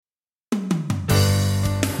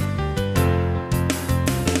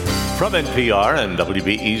From NPR and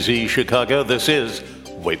WBEZ Chicago, this is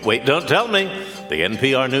Wait, Wait, Don't Tell Me, the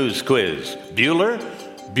NPR News Quiz. Bueller,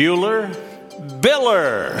 Biller.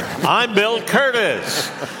 I'm Bill Curtis.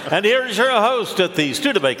 And here's your host at the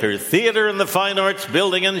Studebaker Theater in the Fine Arts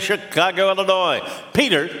Building in Chicago, Illinois,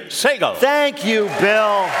 Peter Sagal. Thank you,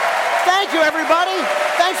 Bill. Thank you, everybody.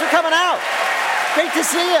 Thanks for coming out. Great to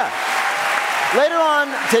see you. Later on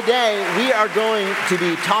today, we are going to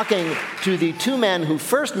be talking to the two men who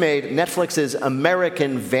first made Netflix's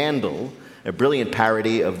American Vandal, a brilliant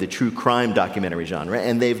parody of the true crime documentary genre,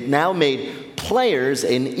 and they've now made Players,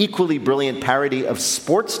 an equally brilliant parody of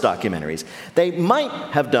sports documentaries. They might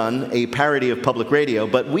have done a parody of public radio,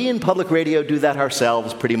 but we in public radio do that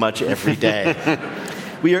ourselves pretty much every day.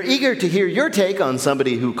 We are eager to hear your take on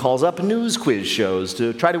somebody who calls up news quiz shows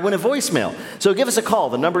to try to win a voicemail. So give us a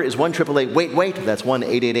call. The number is 1-888-WAIT-WAIT. That's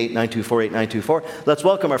 1-888-924-8924. Let's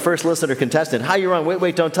welcome our first listener contestant. Hi, you're on Wait,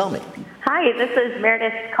 Wait, Don't Tell Me. Hi, this is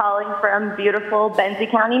Meredith calling from beautiful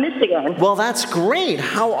Benzie County, Michigan. Well, that's great.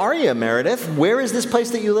 How are you, Meredith? Where is this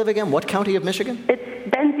place that you live again? What county of Michigan? It's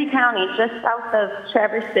Benzie County, just south of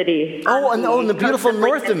Traverse City. In the beautiful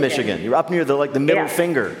north of Michigan. You're up near the middle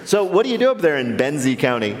finger. So what do you do up there in Benzie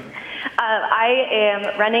County? I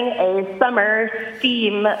am running a summer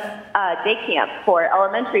STEAM day camp for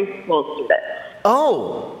elementary school students.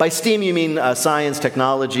 Oh, by STEAM you mean science,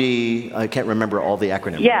 technology, I can't remember all the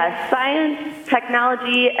acronyms. Yeah, science,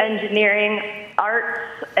 technology, engineering,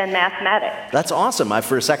 arts, and mathematics. That's awesome.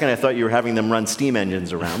 For a second I thought you were having them run steam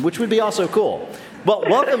engines around, which would be also cool. Well,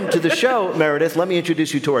 welcome to the show, Meredith. Let me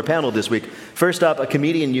introduce you to our panel this week. First up, a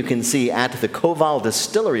comedian you can see at the Koval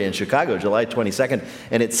Distillery in Chicago, July 22nd,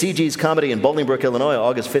 and at CG's Comedy in Bolingbrook, Illinois,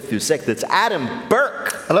 August 5th through 6th. It's Adam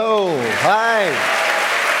Burke. Hello. Hi.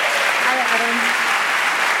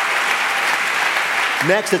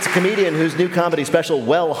 Next, it's a comedian whose new comedy special,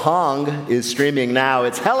 Well Hong, is streaming now.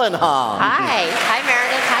 It's Helen Hong. Hi. Hi,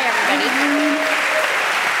 Meredith. Hi, everybody.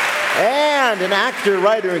 And an actor,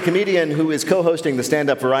 writer, and comedian who is co-hosting the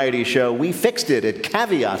stand-up variety show We Fixed It at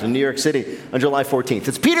Caveat in New York City on July 14th.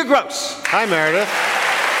 It's Peter Gross. Hi, Meredith.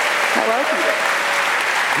 Hello, Peter.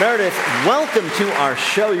 Meredith, welcome to our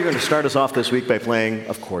show. You're going to start us off this week by playing,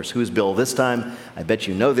 of course, Who's Bill this time? I bet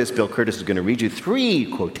you know this. Bill Curtis is going to read you 3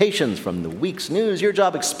 quotations from the week's news. Your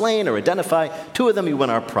job, explain or identify 2 of them. You win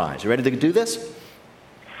our prize. You ready to do this?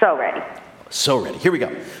 So ready. So ready. Here we go.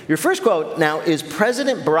 Your first quote now is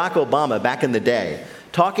President Barack Obama back in the day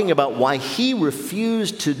talking about why he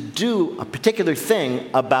refused to do a particular thing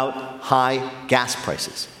about high gas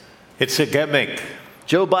prices. It's a gimmick.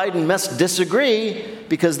 Joe Biden must disagree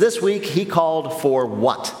because this week he called for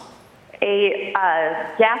what? A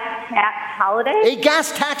gas tax holiday? A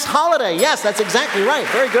gas tax holiday. Yes, that's exactly right.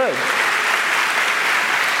 Very good.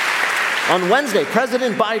 On Wednesday,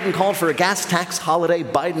 President Biden called for a gas tax holiday.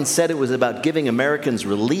 Biden said it was about giving Americans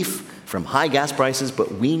relief from high gas prices,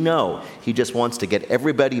 but we know he just wants to get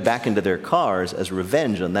everybody back into their cars as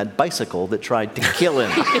revenge on that bicycle that tried to kill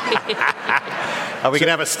him. Are we going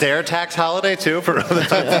to have a stair tax holiday, too, for other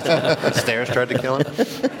times stairs tried to kill him?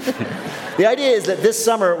 The idea is that this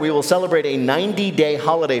summer we will celebrate a 90-day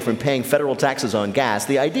holiday from paying federal taxes on gas.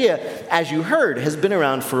 The idea, as you heard, has been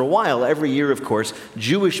around for a while. Every year, of course,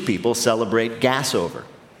 Jewish people celebrate Gasover.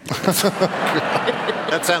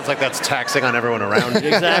 That sounds like that's taxing on everyone around you.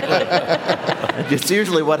 Exactly. It's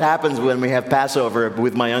usually what happens when we have Passover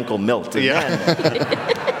with my Uncle Milt.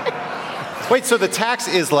 Yeah. Wait, so the tax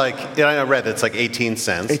is I read it's like 18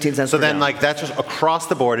 cents. 18 cents So per then, gallon. that's just across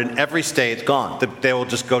the board in every state. Gone. They will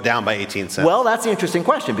just go down by 18 cents. Well, that's the interesting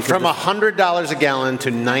question. Because From $100 a gallon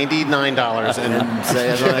to $99 and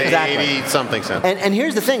Exactly. 80-something cents. And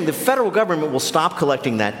here's the thing. The federal government will stop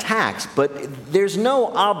collecting that tax, but there's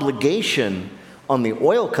no obligation on the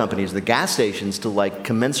oil companies, the gas stations, to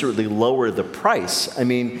commensurately lower the price. I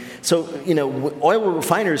mean, so, oil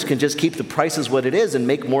refiners can just keep the prices what it is and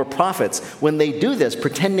make more profits. When they do this,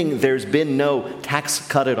 pretending there's been no tax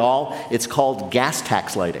cut at all, it's called gas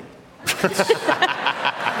tax lighting.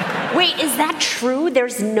 Wait, is that true?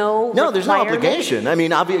 There's no there's no requirement? obligation. I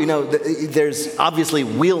mean, there's obviously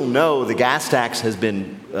we'll know the gas tax has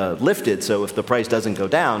been lifted, so if the price doesn't go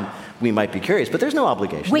down, we might be curious, but there's no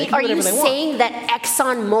obligation. Wait, are you saying that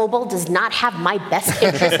ExxonMobil does not have my best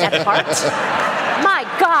interest at heart? My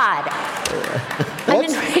God. I'm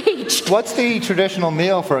enraged. What's the traditional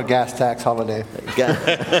meal for a gas tax holiday?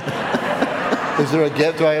 Is there a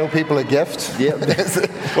gift? Do I owe people a gift? Yeah.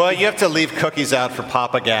 Well, you have to leave cookies out for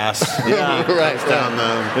Papa Gas. Yeah, right. Down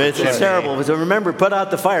It's terrible. So remember, put out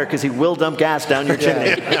the fire because he will dump gas down your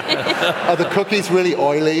chimney. Are the cookies really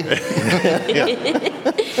oily?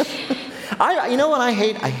 You know what I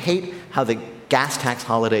hate? I hate how the gas tax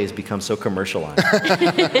holiday has become so commercialized.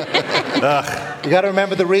 You got to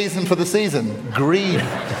remember the reason for the season. Greed.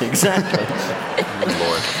 Exactly.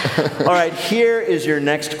 All right, here is your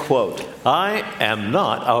next quote. I am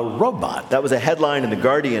not a robot. That was a headline in The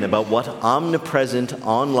Guardian about what omnipresent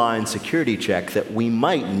online security check that we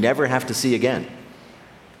might never have to see again.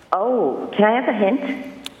 Oh, can I have a hint?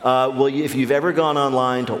 Well, if you've ever gone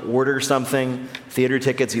online to order something, theater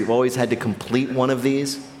tickets, you've always had to complete one of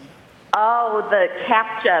these. Oh, the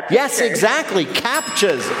CAPTCHA. Yes, picture. exactly.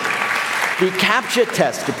 CAPTCHAs. The CAPTCHA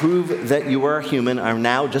tests to prove that you are human are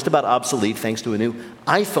now just about obsolete thanks to a new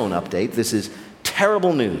iPhone update. This is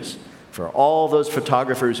terrible news for all those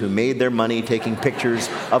photographers who made their money taking pictures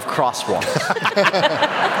of crosswalks.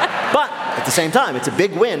 But at the same time, it's a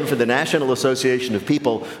big win for the National Association of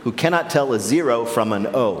People who cannot tell a 0 from an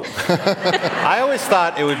O. I always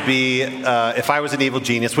thought it would be, if I was an evil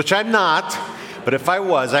genius, which I'm not, but if I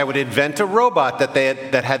was, I would invent a robot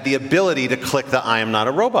that had the ability to click the I am not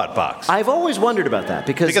a robot box. I've always wondered about that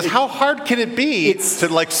because how hard can it be to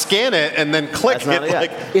like scan it and then click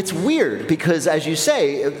it? It's weird because, as you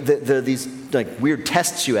say, these like weird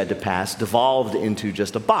tests you had to pass devolved into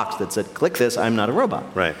just a box that said, "Click this, I'm not a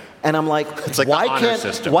robot." Right. And I'm like, it's like why the honor can't?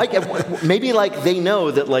 system. Why? Maybe like they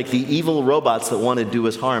know that like the evil robots that want to do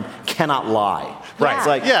us harm cannot lie. Right. It's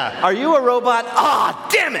like, Yeah. Are you a robot? Ah,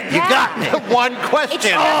 damn it! You got me. One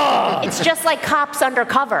question. It's just like cops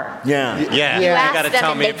undercover. Yeah. Yeah. You You ask gotta them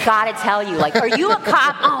tell and me. they've got to tell you, like, are you a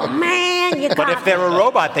cop? Oh, man, you got But if they're a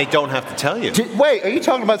robot, they don't have to tell you. Wait, are you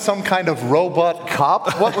talking about some kind of robot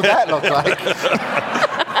cop? What would that look like?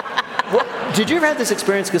 Did you ever have this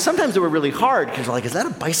experience? Because sometimes they were really hard. Because you're like, is that a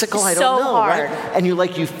bicycle? I don't So know. hard. Right? And you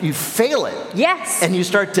fail it. Yes. And you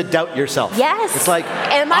start to doubt yourself. Yes. It's like,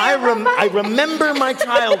 Am I a robot? I remember my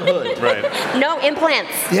childhood. Right. No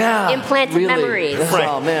implants. Yeah. Implanted really. memories.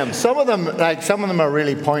 Oh, man. Some of them are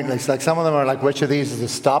really pointless. Like some of them are like, which of these is a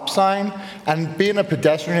stop sign? And being a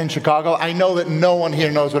pedestrian in Chicago, I know that no one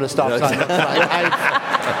here knows what a stop sign looks like.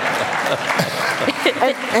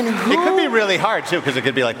 And who, It could be really hard, too, because it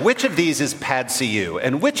could be like, which of these is Pad CU?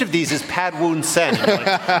 And which of these is Pad Woon Sen? Like,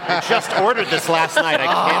 I just ordered this last night. I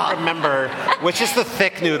can't remember. Which is the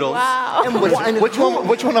thick noodles? Wow. Which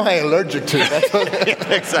one am I allergic to? That's what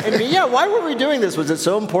Exactly. And, why were we doing this? Was it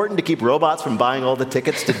so important to keep robots from buying all the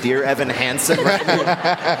tickets to Dear Evan Hansen?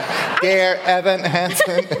 Dear Evan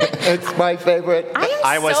Hansen. It's my favorite.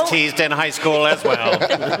 I was teased in high school as well.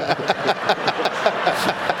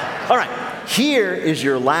 All right. Here is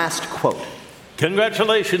your last quote.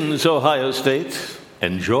 Congratulations, Ohio State.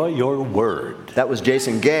 Enjoy your word. That was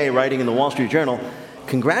Jason Gay writing in the Wall Street Journal,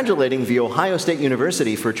 congratulating the Ohio State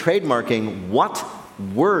University for trademarking what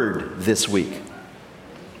word this week?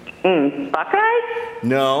 Buckeyes?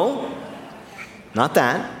 No, not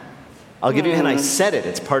that. I'll give you a hint. I said it.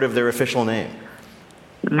 It's part of their official name.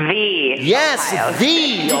 Yes,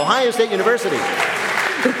 the Ohio State University.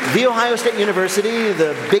 The Ohio State University,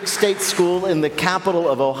 the big state school in the capital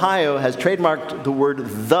of Ohio, has trademarked the word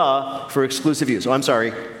 "the" for exclusive use. Oh, I'm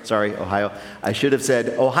sorry, Ohio. I should have said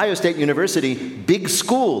Ohio State University, big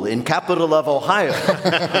school in capital of Ohio.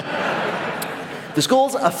 The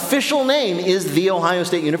school's official name is The Ohio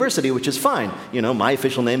State University, which is fine. My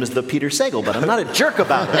official name is The Peter Sagal, but I'm not a jerk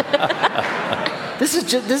about it. This is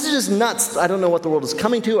just nuts. I don't know what the world is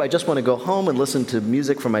coming to. I just want to go home and listen to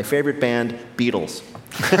music from my favorite band, Beatles.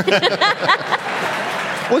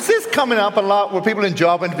 Was this coming up a lot? Were people in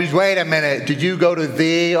job interviews? Wait a minute. Did you go to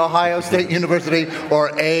the Ohio State University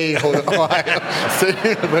or a Ohio State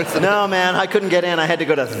University? No, man. I couldn't get in. I had to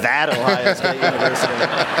go to that Ohio State University.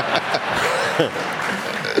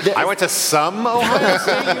 I went to some Ohio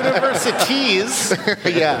State universities.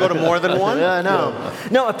 Yeah. Go to more than one?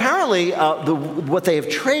 No, apparently what they have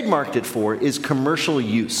trademarked it for is commercial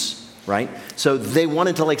use, right? So they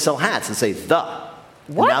wanted to sell hats and say "the."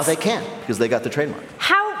 What? And now they can't because they got the trademark.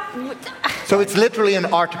 How? So it's literally an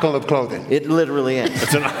article of clothing. It literally is.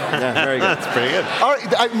 Yeah, very good. That's pretty good. All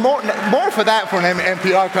right, more for that for an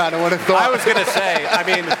NPR crowd, I would have thought. I was going to say, as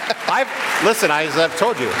I've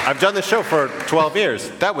told you, I've done this show for 12 years.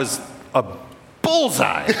 That was a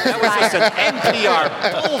bullseye. That was just an NPR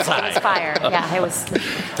bullseye. It was fire. Yeah, it was.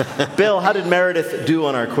 Bill, how did Meredith do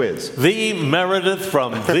on our quiz? The Meredith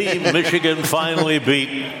from the Michigan finally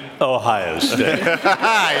beat Ohio State.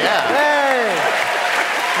 Hey!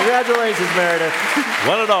 Congratulations, Meredith.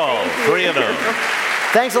 1-0, 3-0.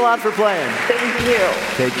 Thanks a lot for playing. Thank you.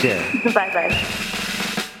 Take care. Bye-bye.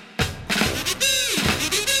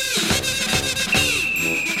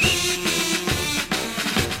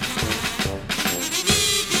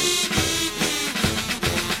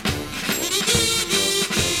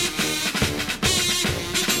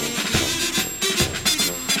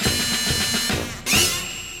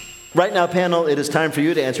 Right now, panel, it is time for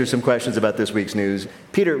you to answer some questions about this week's news.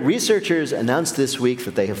 Peter, researchers announced this week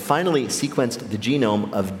that they have finally sequenced the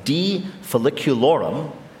genome of D.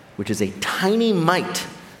 follicularum, which is a tiny mite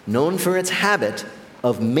known for its habit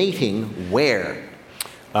of mating where?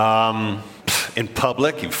 In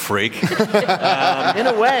public, you freak. In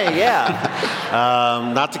a way,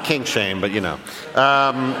 yeah. Not to kink shame, but you know.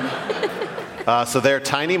 So they're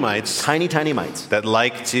tiny mites. Tiny mites. That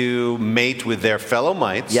like to mate with their fellow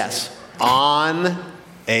mites. Yes. On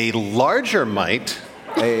a larger mite.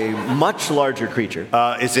 A much larger creature.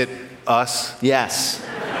 Is it us? Yes.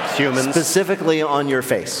 Humans? Specifically on your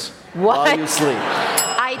face. What? While you sleep.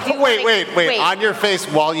 I do. Wait. On your face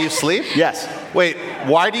while you sleep? Yes. Wait,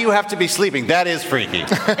 why do you have to be sleeping? That is freaky.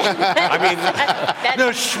 I mean,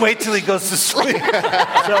 wait till he goes to sleep.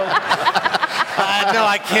 No,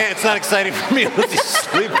 I can't. It's not exciting for me unless he's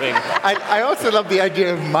sleeping. I also love the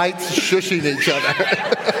idea of mites shushing each other.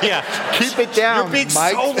 Yeah. Keep it down, You're being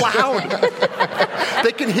Mike. so loud.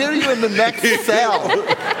 They can hear you in the next cell.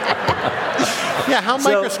 Yeah, how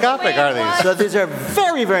microscopic are these? So these are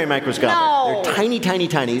very, very microscopic. No. They're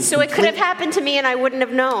tiny. So it could have happened to me and I wouldn't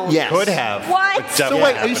have known. Yes. Could have. What? So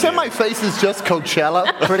wait, are you saying my face is just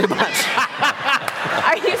Coachella? Pretty much.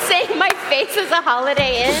 Are you saying my face is a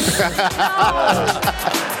Holiday Inn? No.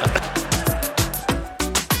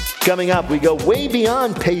 Coming up, we go way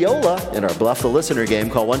beyond payola in our Bluff the Listener game.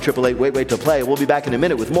 Call 1-888-WAIT-WAIT to play. We'll be back in a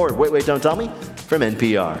minute with more of Wait, Wait, Don't Tell Me from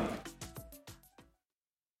NPR.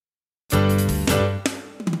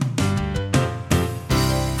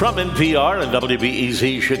 From NPR and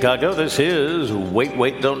WBEZ Chicago, this is Wait,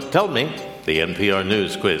 Wait, Don't Tell Me, the NPR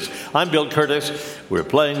News Quiz. I'm Bill Curtis. We're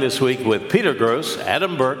playing this week with Peter Gross,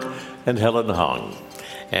 Adam Burke, and Helen Hong.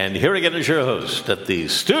 And here again is your host at the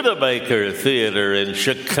Studebaker Theater in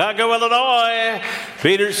Chicago, Illinois,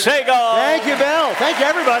 Peter Sagal. Thank you, Bill. Thank you,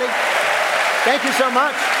 everybody. Thank you so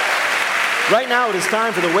much. Right now, it is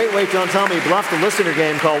time for the Wait, Wait, Don't Tell Me Bluff the Listener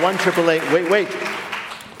game. Call 1-888-WAIT-WAIT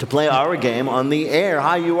to play our game on the air.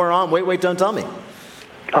 Hi, you are on Wait, Wait, Don't Tell Me.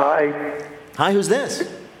 Hi, Hi, who's this?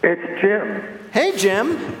 it's Jim Hey,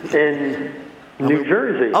 Jim. in New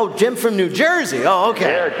Jersey. Oh, Jim from New Jersey. Oh,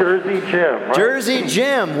 okay. Yeah, Jersey Jim. Right? Jersey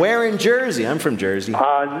Jim. Where in Jersey? I'm from Jersey.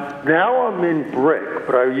 Now I'm in Brick,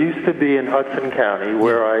 but I used to be in Hudson County,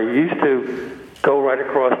 where I used to go right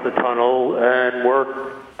across the tunnel and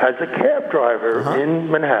work as a cab driver in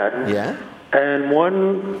Manhattan. Yeah? And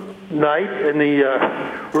one night in the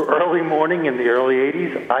early morning in the early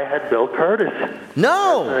 80s, I had Bill Curtis.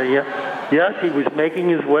 No! Yes, he was making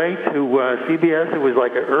his way to CBS. It was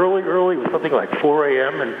like early. It was something like 4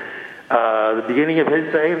 a.m. and the beginning of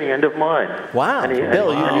his day and the end of mine. Wow.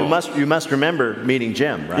 Bill, you must remember meeting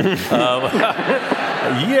Jim, right?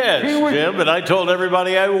 Yes, Jim, and I told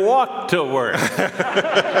everybody I walked to work.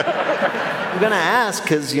 I'm going to ask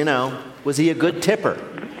because, was he a good tipper?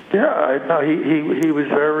 Yeah, no, he was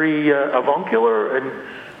very avuncular, and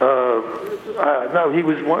no, he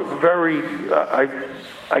was very.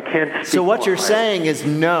 I can't speak. So what you're saying is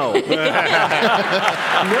no. No, I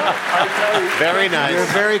tell you. Very nice. You're a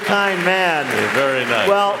very kind man. You're very nice.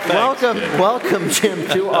 Well, Thanks, welcome, Jim,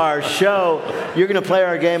 to our show. You're going to play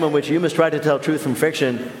our game in which you must try to tell truth from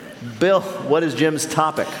fiction. Bill, what is Jim's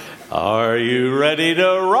topic? Are you ready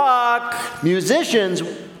to rock? Musicians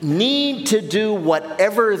need to do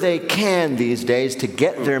whatever they can these days to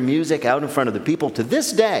get their music out in front of the people. To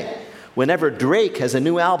this day, whenever Drake has a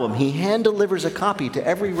new album, he hand-delivers a copy to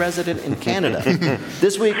every resident in Canada.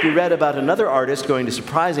 This week, we read about another artist going to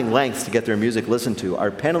surprising lengths to get their music listened to. Our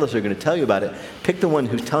panelists are going to tell you about it. Pick the one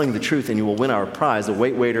who's telling the truth, and you will win our prize, the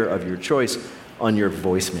Wait Waiter of your choice, on your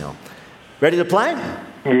voicemail. Ready to play?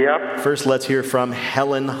 Yep. First, let's hear from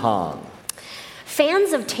Helen Hong.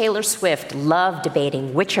 Fans of Taylor Swift love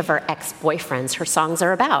debating which of her ex-boyfriends her songs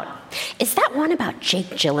are about. Is that one about Jake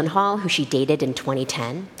Gyllenhaal, who she dated in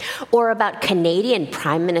 2010? Or about Canadian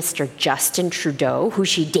Prime Minister Justin Trudeau, who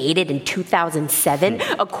she dated in 2007,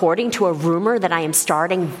 according to a rumor that I am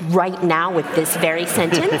starting right now with this very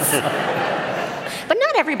sentence? But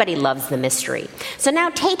not everybody loves the mystery. So now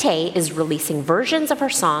Tay-Tay is releasing versions of her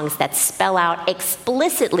songs that spell out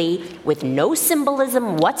explicitly, with no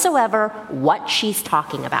symbolism whatsoever, what she's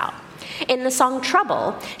talking about. In the song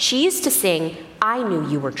Trouble, she used to sing, I knew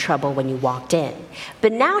you were trouble when you walked in.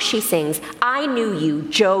 But now she sings, I knew you,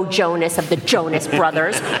 Joe Jonas of the Jonas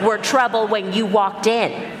Brothers, were trouble when you walked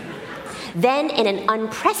in. Then, in an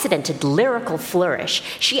unprecedented lyrical flourish,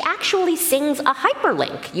 she actually sings a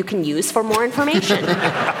hyperlink you can use for more information.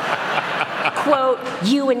 Quote,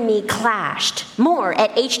 you and me clashed. More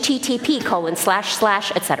at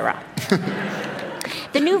http:// etc.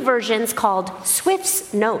 The new versions called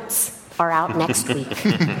Swift's Notes are out next week.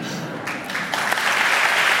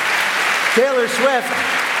 Taylor Swift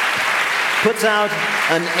puts out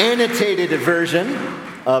an annotated version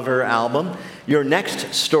of her album. Your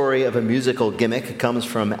next story of a musical gimmick comes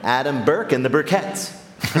from Adam Burke and the Burkettes.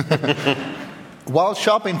 While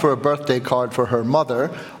shopping for a birthday card for her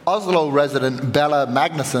mother, Oslo resident Bella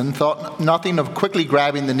Magnusson thought nothing of quickly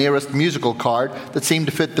grabbing the nearest musical card that seemed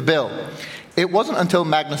to fit the bill. It wasn't until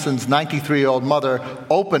Magnusson's 93-year-old mother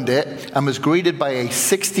opened it and was greeted by a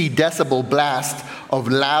 60-decibel blast of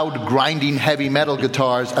loud, grinding heavy metal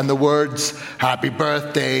guitars and the words, "Happy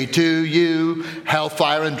birthday to you,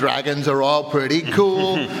 Hellfire and Dragons are all pretty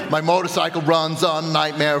cool, my motorcycle runs on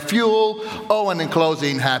nightmare fuel, oh, and in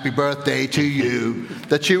closing, happy birthday to you,"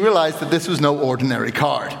 that she realized that this was no ordinary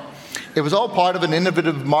card. It was all part of an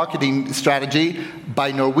innovative marketing strategy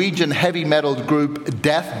by Norwegian heavy metal group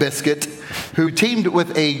Death Biscuit, who teamed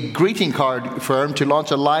with a greeting card firm to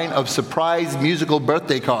launch a line of surprise musical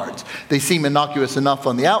birthday cards. They seem innocuous enough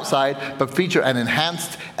on the outside, but feature an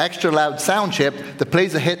enhanced, extra loud sound chip that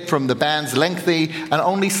plays a hit from the band's lengthy and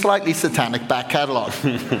only slightly satanic back catalogue.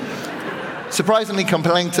 Surprisingly,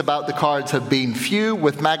 complaints about the cards have been few,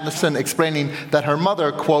 with Magnusson explaining that her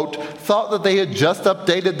mother, quote, thought that they had just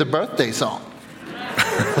updated the birthday song.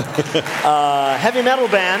 Heavy metal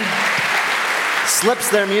band slips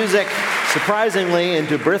their music surprisingly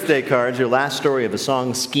into birthday cards. Your last story of a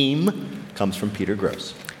song scheme comes from Peter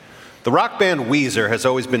Gross. The rock band Weezer has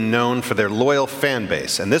always been known for their loyal fan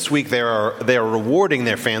base, and this week they are rewarding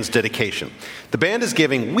their fans' dedication. The band is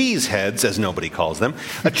giving Wheezeheads, as nobody calls them,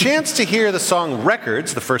 a chance to hear the song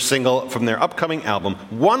Records, the first single from their upcoming album,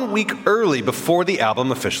 1 week early before the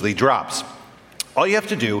album officially drops. All you have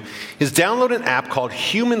to do is download an app called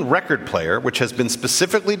Human Record Player, which has been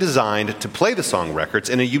specifically designed to play the song Records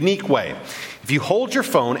in a unique way. If you hold your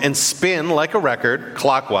phone and spin like a record,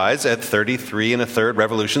 clockwise at 33 1/3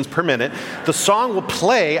 revolutions per minute, the song will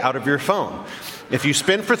play out of your phone. If you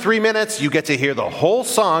spin for 3 minutes, you get to hear the whole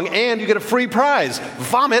song and you get a free prize: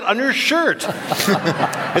 vomit on your shirt.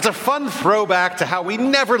 It's a fun throwback to how we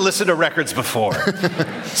never listened to records before.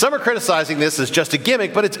 Some are criticizing this as just a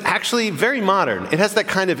gimmick, but it's actually very modern. It has that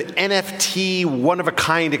kind of NFT,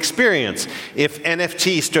 one-of-a-kind experience, if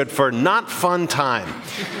NFT stood for not fun time.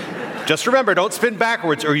 Just remember, don't spin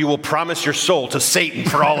backwards or you will promise your soul to Satan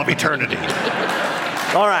for all of eternity.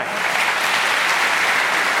 All right.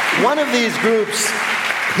 One of these groups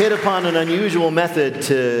hit upon an unusual method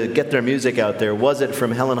to get their music out there. Was it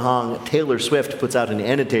from Helen Hong? Taylor Swift puts out an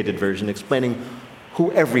annotated version explaining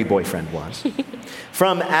who every boyfriend was.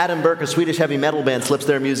 From Adam Burke, a Swedish heavy metal band slips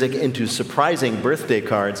their music into surprising birthday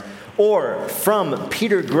cards. Or from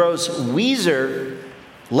Peter Gross, Weezer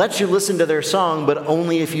lets you listen to their song, but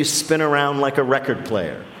only if you spin around like a record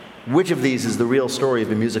player. Which of these is the real story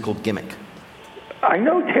of a musical gimmick? I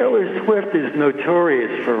know Taylor Swift is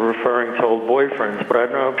notorious for referring to old boyfriends, but I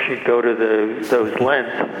don't know if she'd go to those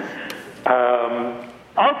lengths.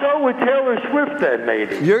 I'll go with Taylor Swift then,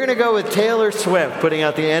 maybe. You're going to go with Taylor Swift, putting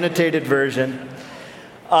out the annotated version.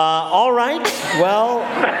 All right. Well,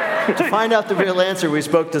 to find out the real answer, we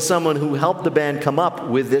spoke to someone who helped the band come up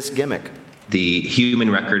with this gimmick. The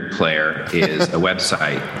Human Record Player is a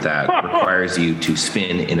website that requires you to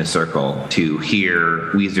spin in a circle to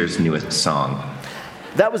hear Weezer's newest song.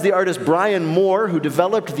 That was the artist Brian Moore, who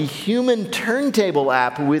developed the Human Turntable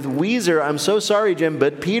app with Weezer. I'm so sorry, Jim,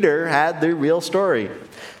 but Peter had the real story.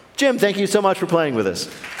 Jim, thank you so much for playing with us.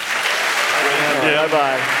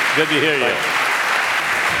 Bye-bye. Good to hear you.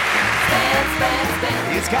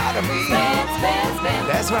 It's gotta be.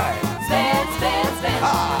 That's right.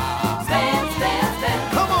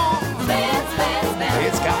 Come on.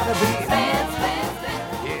 It's gotta be.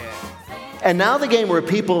 And now the game where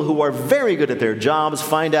people who are very good at their jobs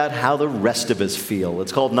find out how the rest of us feel.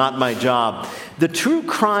 It's called Not My Job. The true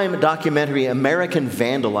crime documentary American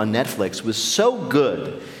Vandal on Netflix was so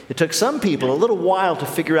good, it took some people a little while to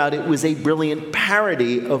figure out it was a brilliant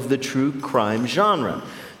parody of the true crime genre.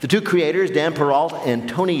 The two creators, Dan Peralt and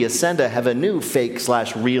Tony Yacenda, have a new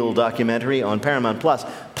fake/real documentary on Paramount Plus,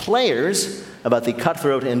 Players, about the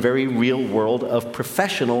cutthroat and very real world of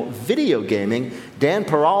professional video gaming. Dan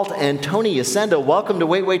Peralt and Tony Yacenda, welcome to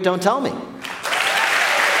Wait, Wait, Don't Tell Me.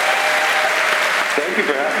 Thank you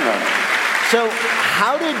for having us. So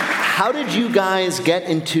how did you guys get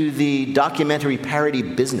into the documentary parody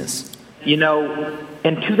business? You know,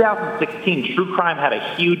 in 2016, true crime had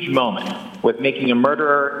a huge moment with Making a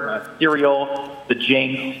Murderer, Serial, The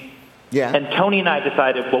Jinx, Yeah. And Tony and I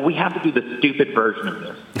decided, well, we have to do the stupid version of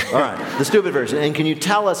this. All right, the stupid version. And can you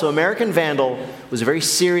tell us, so American Vandal was a very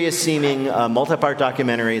serious-seeming multi-part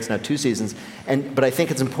documentary. It's now 2 seasons. But I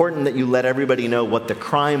think it's important that you let everybody know what the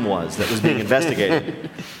crime was that was being investigated.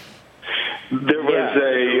 There was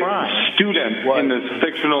a student in this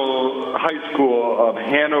fictional high school of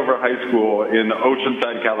Hanover High School in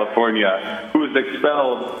Oceanside, California, who was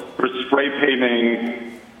expelled for spray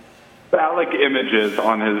painting phallic images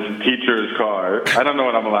on his teacher's car. I don't know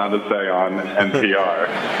what I'm allowed to say on NPR.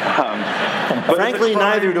 Frankly,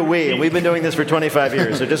 neither do we. And we've been doing this for 25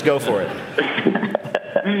 years, so just go for it.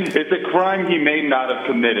 It's a crime he may not have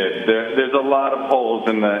committed. There's a lot of holes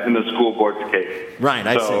in the school board's case. Right,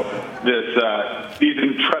 I see. These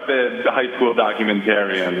intrepid high school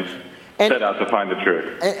documentarians set out to find the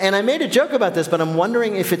truth. And I made a joke about this, but I'm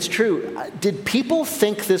wondering if it's true. Did people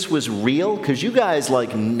think this was real? Because you guys,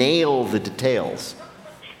 nail the details.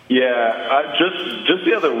 Yeah, just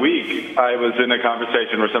the other week, I was in a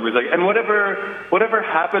conversation where somebody's like, and whatever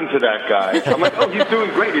happened to that guy? I'm like, oh, he's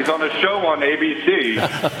doing great. He's on a show on ABC.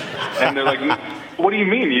 And they're like, what do you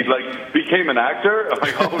mean? He became an actor? I'm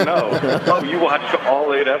like, oh no. Oh, you watched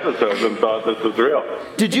all 8 episodes and thought this was real.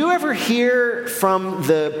 Did you ever hear from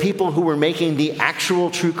the people who were making the actual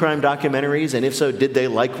true crime documentaries? And if so, did they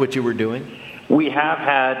like what you were doing? We have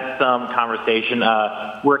had some conversation.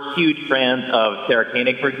 We're huge fans of Sarah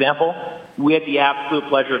Koenig, for example. We had the absolute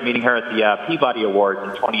pleasure of meeting her at the Peabody Awards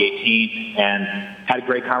in 2018 and had a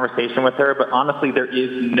great conversation with her. But honestly, there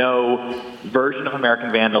is no version of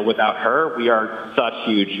American Vandal without her. We are such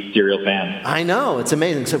huge serial fans. I know. It's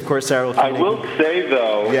amazing. So, of course, Sarah Koenig. I will say,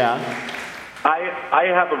 though, I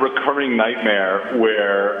have a recurring nightmare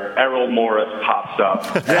where Errol Morris pops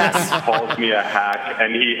up and calls me a hack,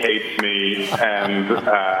 and he hates me, and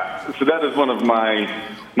so that is one of my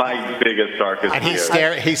biggest, darkest fears.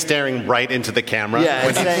 And he's staring right into the camera.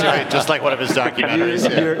 Yeah, just like one of his documentaries.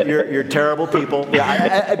 You're terrible people.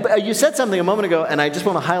 Yeah, you said something a moment ago, and I just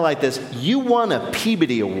want to highlight this. You won a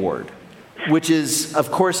Peabody Award, which is,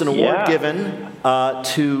 of course, an award given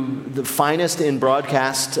to the finest in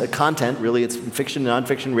broadcast content. Really, it's fiction,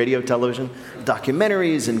 nonfiction, radio, television,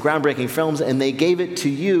 documentaries, and groundbreaking films. And they gave it to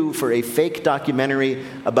you for a fake documentary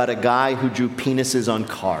about a guy who drew penises on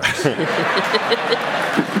cars.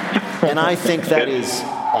 And I think that is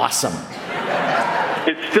awesome.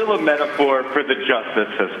 It's still a metaphor for the justice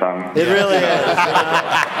system. It really is.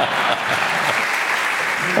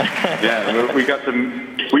 Yeah,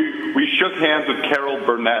 we shook hands with Carol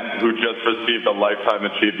Burnett, who just received a Lifetime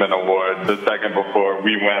Achievement Award the second before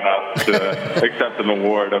we went up to accept an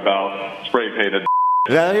award about spray-painted.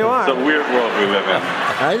 There you are. It's a weird world we live in.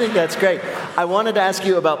 I think that's great. I wanted to ask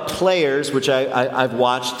you about Players, which I've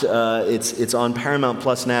watched. It's on Paramount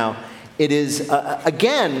Plus now. It is,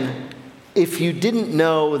 again, if you didn't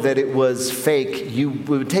know that it was fake, it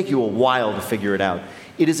would take you a while to figure it out.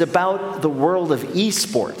 It is about the world of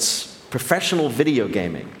esports, professional video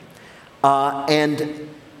gaming. And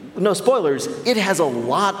no spoilers, it has a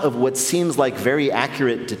lot of what seems like very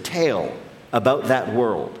accurate detail about that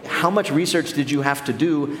world. How much research did you have to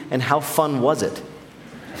do, and how fun was it?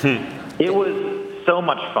 It was so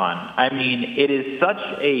much fun. I mean, it is such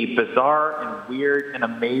a bizarre and weird and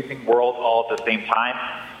amazing world all at the same time.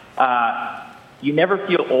 You never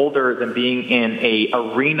feel older than being in a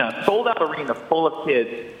sold-out arena full of kids,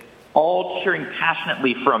 all cheering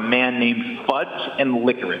passionately for a man named Fudge and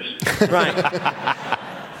Licorice. Right.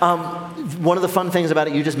 One of the fun things about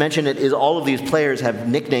it, you just mentioned it, is all of these players have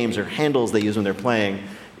nicknames or handles they use when they're playing.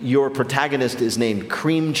 Your protagonist is named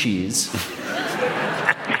Cream Cheese.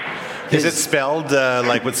 Is it spelled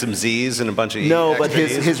with some Z's and a bunch of E's? No, but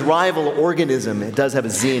his rival Organism, it does have a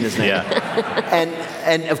Z in his name. Yeah.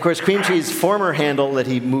 And of course, Cream Cheese's former handle that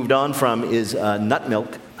he moved on from is Nut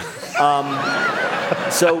Milk.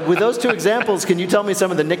 So with those 2 examples, can you tell me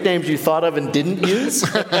some of the nicknames you thought of and didn't use?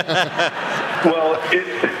 Well,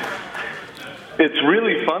 it's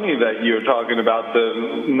really funny that you're talking about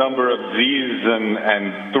the number of Z's and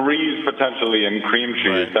 3s potentially in Cream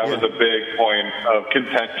Cheese. That was a big point of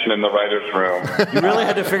contention in the writers' room. You really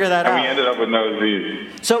had to figure that out. And we ended up with no Z's.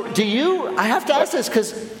 So I have to ask this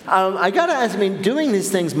because I got to ask, doing these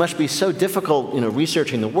things must be so difficult,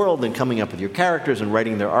 researching the world and coming up with your characters and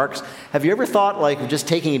writing their arcs. Have you ever thought, of just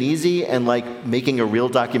taking it easy and, making a real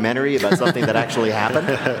documentary about something that actually happened?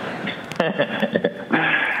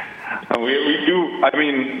 We do,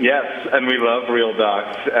 yes, and we love real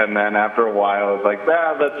docs, and then after a while it's like,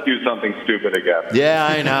 let's do something stupid again. Yeah,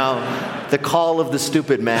 I know. The call of the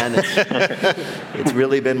stupid man. It's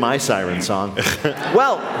really been my siren song.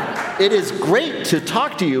 Well, it is great to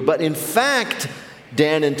talk to you, but in fact,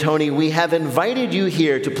 Dan and Tony, we have invited you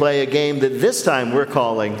here to play a game that this time we're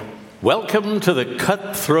calling Welcome to the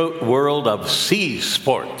Cutthroat World of Sea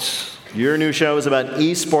Sports. Your new show is about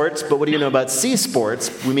esports, but what do you know about sea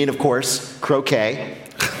sports? We mean, of course, croquet.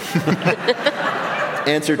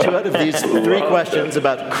 Answer 2 out of these 3 questions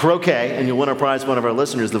about croquet, and you'll win a prize from one of our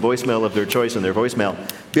listeners, the voicemail of their choice in their voicemail.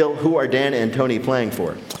 Bill, who are Dan and Tony playing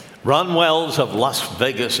for? Ron Wells of Las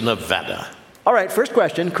Vegas, Nevada. All right, first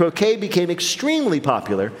question. Croquet became extremely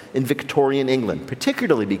popular in Victorian England,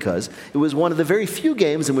 particularly because it was one of the very few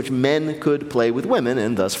games in which men could play with women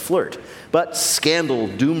and thus flirt. But scandal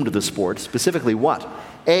doomed the sport, specifically what?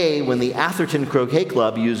 A, when the Atherton Croquet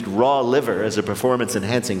Club used raw liver as a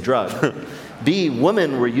performance-enhancing drug. B,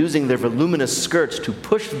 women were using their voluminous skirts to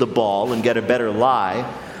push the ball and get a better lie.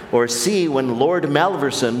 Or C, when Lord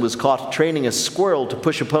Malverson was caught training a squirrel to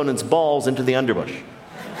push opponents' balls into the underbush.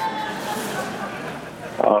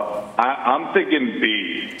 I'm thinking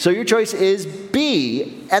B. So your choice is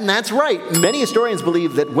B, and that's right. Many historians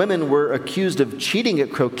believe that women were accused of cheating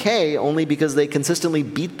at croquet only because they consistently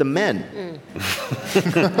beat the men.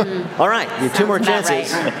 All right, you have 2 more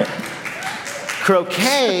chances. Right.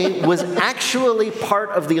 Croquet was actually part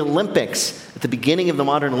of the Olympics at the beginning of the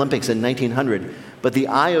modern Olympics in 1900, but the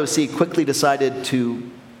IOC quickly decided to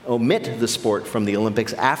omit the sport from the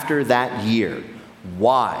Olympics after that year.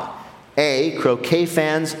 Why? A, croquet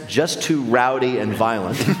fans just too rowdy and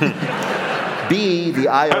violent. B, the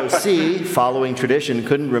IOC, following tradition,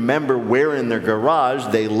 couldn't remember where in their garage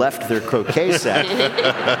they left their croquet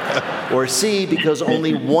set. Or C, because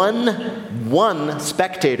only one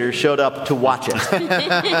spectator showed up to watch it.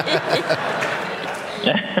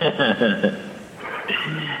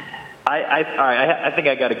 I think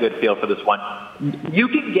I got a good feel for this one. You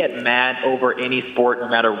can get mad over any sport, no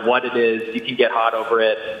matter what it is. You can get hot over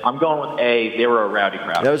it. I'm going with A. They were a rowdy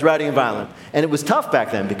crowd. That was rowdy and violent. And it was tough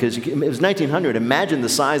back then because it was 1900. Imagine the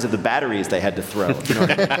size of the batteries they had to throw. You know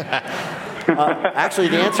what I mean? Actually,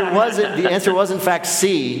 the answer was in fact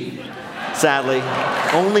C. Sadly,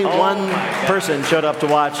 only one person showed up to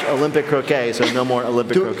watch Olympic croquet, so no more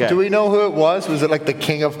Olympic croquet. Do we know who it was? Was it like the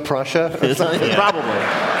King of Prussia? Probably.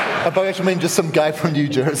 I mean, just some guy from New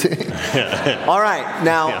Jersey. All right,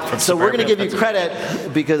 now, so we're going to give you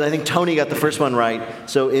credit because I think Tony got the first one right.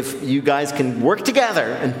 So if you guys can work together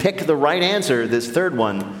and pick the right answer, this third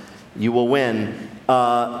one, you will win.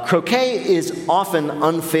 Croquet is often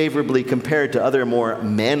unfavorably compared to other more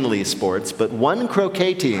manly sports, but one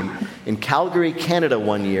croquet team in Calgary, Canada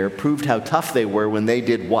one year proved how tough they were when they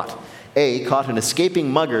did what? A, caught an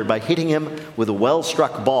escaping mugger by hitting him with a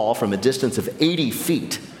well-struck ball from a distance of 80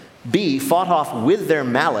 feet. B, fought off with their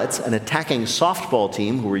mallets an attacking softball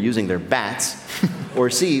team who were using their bats.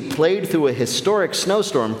 Or C, played through a historic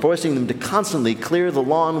snowstorm, forcing them to constantly clear the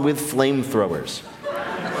lawn with flamethrowers.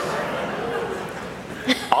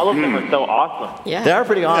 All of them are so awesome. Yeah. They are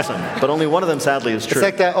pretty awesome, but only one of them, sadly, is true. It's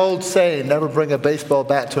like that old saying, never bring a baseball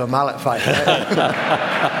bat to a mallet fight.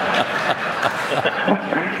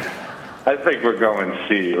 I think we're going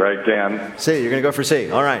C, right, Dan? C, you're going to go for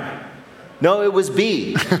C. All right. No, it was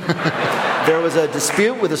B. There was a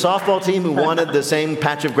dispute with the softball team who wanted the same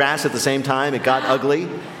patch of grass at the same time. It got ugly.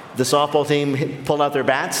 The softball team pulled out their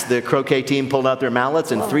bats, the croquet team pulled out their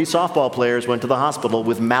mallets, and 3 softball players went to the hospital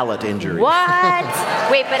with mallet injuries. What?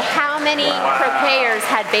 Wait, but how many croqueters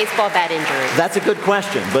had baseball bat injuries? That's a good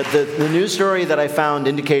question, but the news story that I found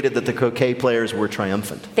indicated that the croquet players were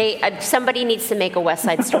triumphant. Somebody needs to make a West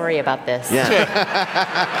Side Story about this. Yeah.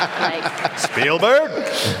 Spielberg?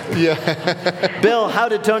 Yeah. Bill, how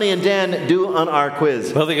did Tony and Dan do on our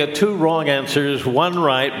quiz? Well, they got 2 wrong answers, 1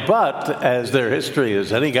 right, but as their history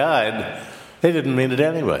is any guide, they didn't mean it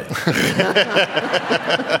anyway.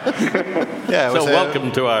 So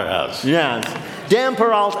welcome to our house. Yes. Dan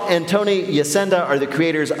Peralt and Tony Yacenda are the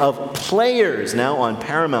creators of Players, now on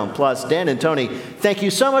Paramount+. Dan and Tony, thank you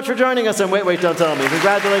so much for joining us on Wait, Wait, Don't Tell Me.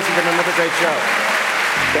 Congratulations on another great show.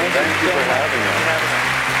 Thank you for having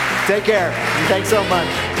us. Take care. Thanks so much.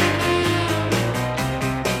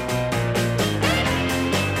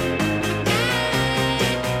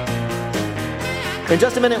 In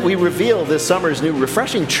just a minute, we reveal this summer's new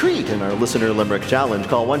refreshing treat in our Listener Limerick Challenge.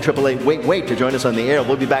 Call 1-888-WAIT-WAIT to join us on the air.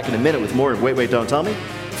 We'll be back in a minute with more of Wait, Wait, Don't Tell Me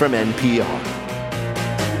from NPR.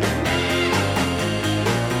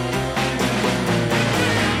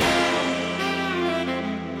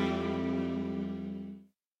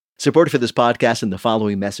 Support for this podcast and the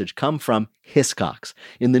following message come from Hiscox.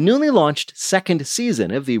 In the newly launched 2nd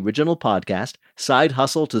season of the original podcast, Side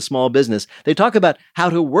Hustle to Small Business, they talk about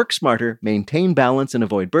how to work smarter, maintain balance, and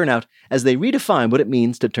avoid burnout as they redefine what it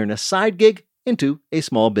means to turn a side gig into a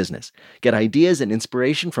small business. Get ideas and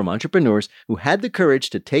inspiration from entrepreneurs who had the courage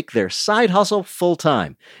to take their side hustle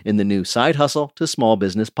full-time in the new Side Hustle to Small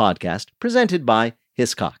Business podcast presented by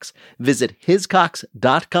Hiscox. Visit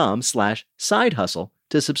hiscox.com/side hustle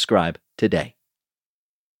to subscribe today.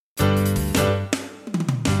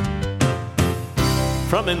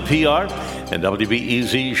 From NPR and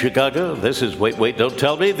WBEZ Chicago, this is Wait, Wait, Don't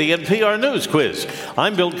Tell Me, the NPR News Quiz.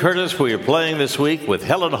 I'm Bill Curtis. We are playing this week with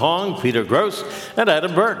Helen Hong, Peter Grosz, and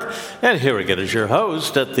Adam Burke. And here again is your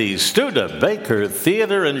host at the Studebaker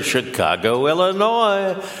Theater in Chicago,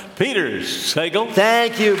 Illinois, Peter Sagal.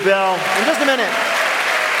 Thank you, Bill. In just a minute,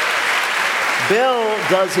 Bill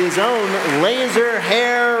does his own laser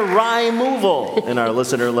hair removal in our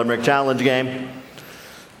Listener Limerick Challenge game.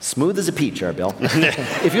 Smooth as a peach, our Bill.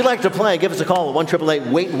 If you'd like to play, give us a call at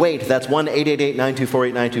 1-888-WAIT-WAIT. That's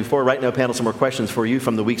 1-888-924-8924. Right now, panel, some more questions for you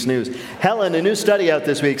from the week's news. Helen, a new study out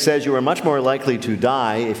this week says you are much more likely to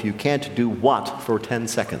die if you can't do what for 10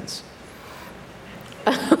 seconds?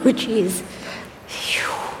 Oh, geez.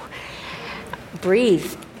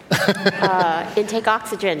 Breathe. Intake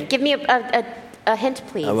oxygen. Give me a hint,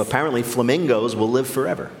 please. Apparently, flamingos will live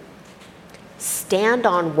forever. Stand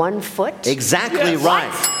on one foot? Exactly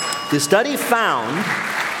right. The study found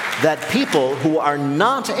that people who are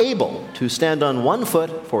not able to stand on one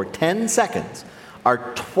foot for 10 seconds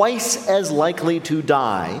are twice as likely to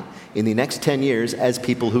die in the next 10 years as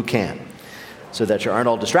people who can. So that you aren't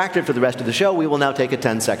all distracted for the rest of the show, we will now take a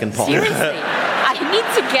 10-second pause. Seriously, I need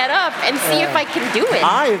to get up and see if I can do it.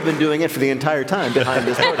 I have been doing it for the entire time behind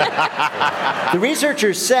this podium. The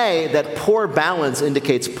researchers say that poor balance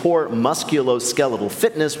indicates poor musculoskeletal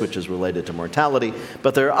fitness, which is related to mortality.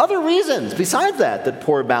 But there are other reasons besides that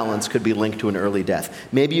poor balance could be linked to an early death.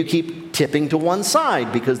 Maybe you keep tipping to one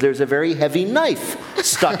side because there's a very heavy knife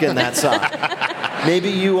stuck in that side. Maybe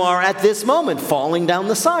you are at this moment falling down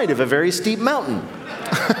the side of a very steep mountain.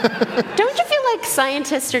 Don't you feel like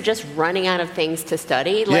scientists are just running out of things to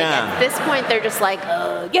study? Like at this point, they're just like,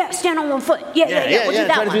 stand on one foot. Yeah.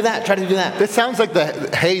 We'll do that Try to do that. This sounds like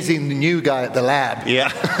the hazing the new guy at the lab.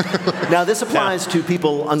 Yeah. Now, this applies to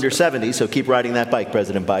people under 70, so keep riding that bike,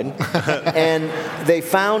 President Biden. And they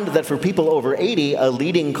found that for people over 80, a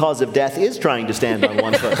leading cause of death is trying to stand on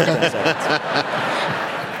one foot for 10 seconds.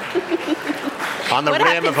 On the rim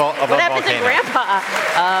of a volcano. What happened to Grandpa?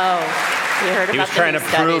 Oh, you heard about He was trying to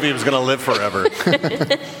prove he was going to live forever.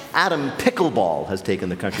 Adam, pickleball has taken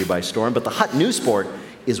the country by storm, but the hot new sport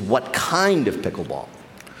is what kind of pickleball?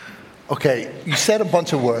 Okay, you said a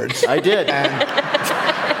bunch of words. I did.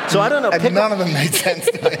 So I don't know. And none of them made sense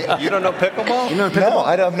to me. You don't know pickleball? You know pickleball? No,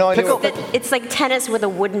 I have no idea. It's like tennis with a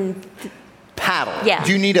wooden paddle. Yeah.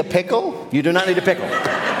 Do you need a pickle? You do not need a pickle.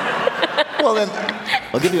 Well, then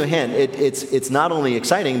I'll give you a hint. It's not only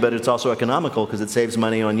exciting, but it's also economical because it saves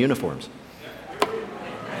money on uniforms.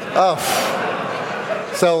 Oh.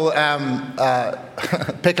 So,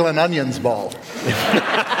 pickle and onions ball.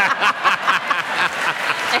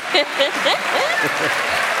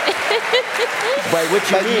 By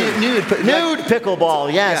which you mean? Nude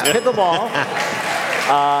pickleball, yes. Yeah. Pickleball.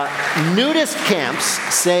 Nudist camps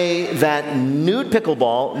say that nude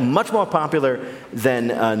pickleball, much more popular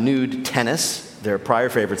than nude tennis, their prior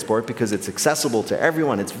favorite sport, because it's accessible to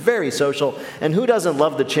everyone. It's very social. And who doesn't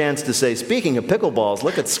love the chance to say, speaking of pickleballs,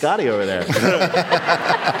 look at Scotty over there.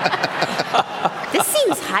 This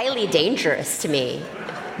seems highly dangerous to me.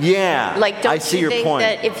 Yeah, like, don't I see you your think point.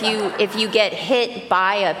 that if you get hit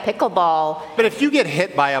by a pickleball, But if you get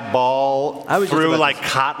hit by a ball through like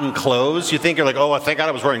cotton clothes, you think you're like, oh, thank God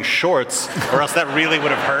I was wearing shorts, or else that really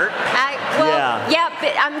would have hurt. yeah,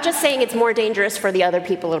 but I'm just saying it's more dangerous for the other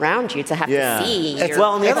people around you to have to see It's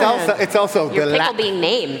also your the pickle being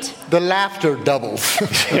named. The laughter doubles.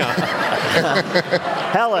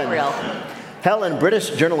 Helen, British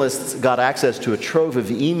journalists got access to a trove of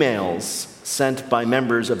emails sent by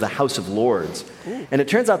members of the House of Lords. And it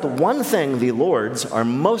turns out the one thing the Lords are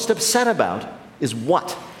most upset about is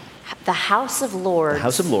what? The House of Lords. The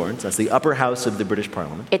House of Lords, that's the upper house of the British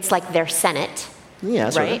Parliament. It's like their Senate. Yeah,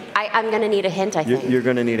 sort right? of. I'm going to need a hint, I think. You're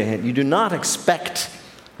going to need a hint. You do not expect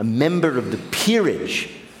a member of the peerage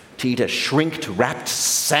to eat a shrinked-wrapped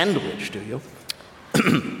sandwich, do you?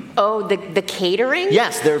 Oh, the catering?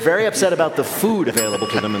 Yes, they're very upset about the food available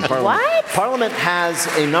to them in Parliament. What? Parliament has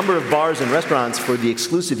a number of bars and restaurants for the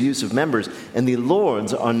exclusive use of members, and the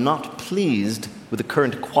Lords are not pleased with the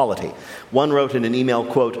current quality. One wrote in an email,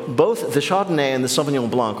 quote, both the Chardonnay and the Sauvignon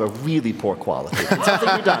Blanc are really poor quality. Can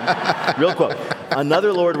something be done? Real quote.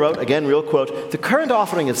 Another lord wrote, again, real quote, "The current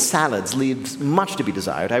offering of salads leaves much to be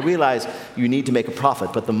desired. I realize you need to make a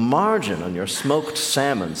profit, but the margin on your smoked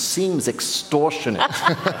salmon seems extortionate."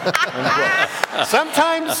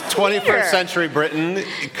 Sometimes 21st century Britain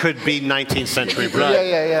could be 19th century Britain.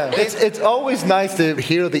 Yeah. It's always nice to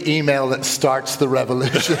hear the email that starts the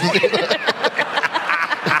revolution.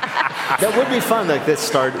 That would be fun. Like this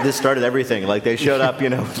started everything. Like they showed up,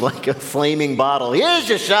 with like a flaming bottle. Here's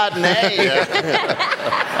your Chardonnay.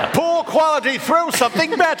 Poor quality. Throw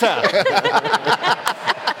something better.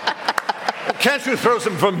 Can't you throw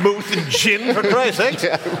some vermouth and gin for Christ's sake?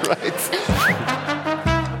 Yeah, right.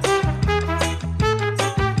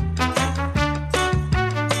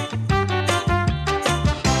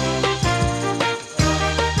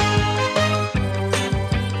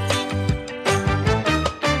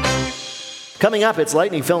 Coming up, it's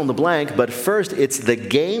Lightning Fill in the Blank, but first, it's the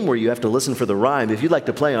game where you have to listen for the rhyme. If you'd like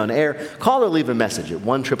to play on air, call or leave a message at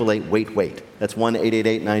 1-888-WAIT-WAIT. That's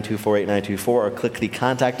 1-888-924-8924, or click the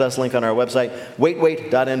Contact Us link on our website,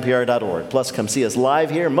 waitwait.npr.org. Plus, come see us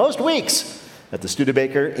live here most weeks at the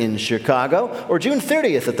Studebaker in Chicago, or June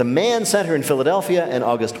 30th at the Mann Center in Philadelphia, and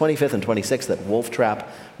August 25th and 26th at Wolf Trap,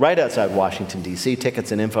 right outside Washington, D.C.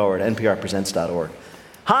 Tickets and info are at nprpresents.org.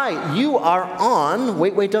 Hi, you are on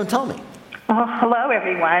Wait, Wait, Don't Tell Me. Oh, hello,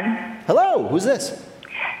 everyone. Hello, who's this?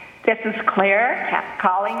 This is Claire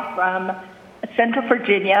calling from Central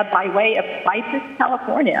Virginia by way of Cypress,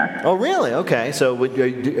 California. Oh, really? Okay. So are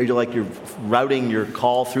you're routing your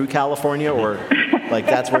call through California, or like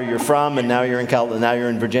that's where you're from, and now you're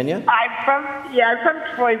in Virginia? I'm from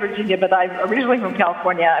Troy, Virginia, but I'm originally from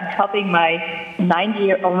California. I'm helping my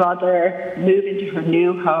 90-year-old mother move into her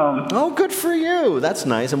new home. Oh, good for you. That's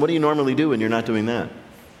nice. And what do you normally do when you're not doing that?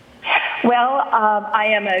 Well, I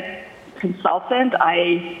am a consultant.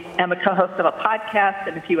 I am a co-host of a podcast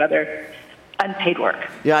and a few other unpaid work.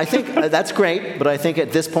 Yeah, I think that's great, but I think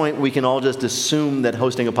at this point we can all just assume that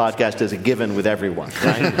hosting a podcast is a given with everyone,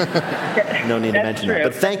 right? No need to mention that.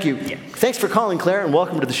 But thank you. Yeah. Thanks for calling, Claire, and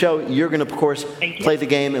welcome to the show. You're going to, of course, play the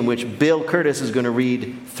game in which Bill Curtis is going to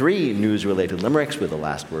read 3 news-related limericks with the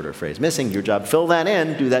last word or phrase missing. Your job, fill that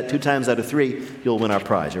in. Do that 2 times out of 3. You'll win our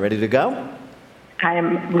prize. You ready to go? I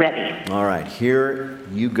am ready. All right, here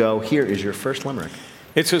you go. Here is your first limerick.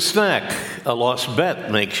 It's a snack. A lost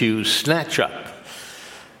bet makes you snatch up.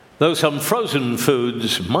 Though some frozen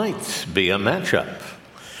foods might be a matchup.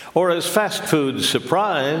 Or as fast food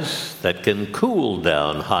surprise that can cool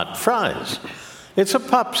down hot fries. It's a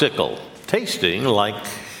popsicle tasting like...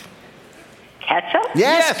 Ketchup?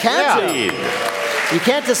 Yes, ketchup. Yeah. You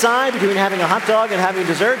can't decide between having a hot dog and having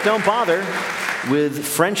dessert? Don't bother. With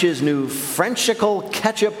French's new Frenchicle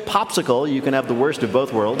Ketchup Popsicle, you can have the worst of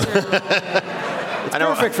both worlds. It's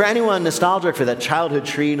perfect for anyone nostalgic for that childhood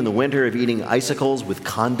treat in the winter of eating icicles with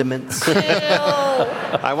condiments.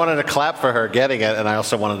 I wanted to clap for her getting it, and I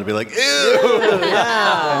also wanted to be like, ew!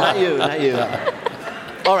 Not you.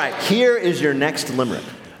 All right, here is your next limerick.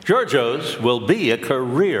 Giorgio's will be a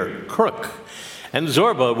career crook, and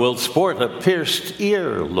Zorba will sport a pierced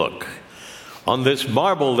ear look. On this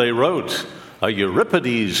marble they wrote a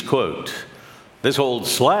Euripides quote. This old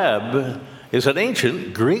slab is an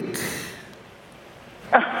ancient Greek.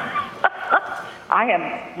 I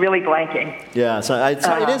am really blanking. Yeah, so it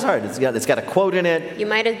is hard. It's got a quote in it. You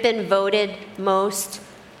might have been voted most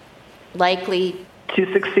likely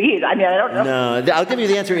to succeed. I mean, I don't know. No, I'll give you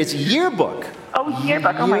the answer. It's yearbook. Oh,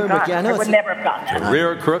 yearbook. Oh, my God. Yeah, no, I would never have gotten that.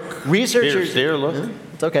 Career crook. Researchers. Dear, look.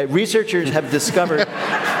 It's okay. Researchers have discovered.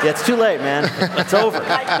 Yeah, it's too late, man. It's over.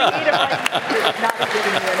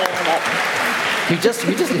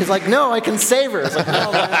 He's like, no, I can save her. It's like,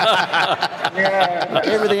 no, man. I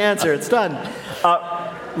gave her the answer. It's done.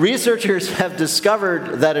 Researchers have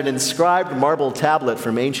discovered that an inscribed marble tablet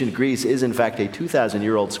from ancient Greece is, in fact, a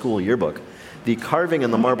 2,000-year-old school yearbook. The carving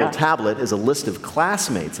on the marble tablet is a list of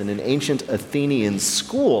classmates in an ancient Athenian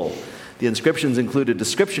school. The inscriptions include a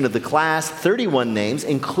description of the class, 31 names,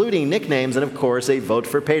 including nicknames, and, of course, a vote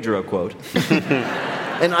for Pedro quote.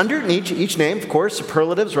 And under each name, of course,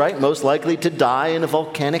 superlatives, right? Most likely to die in a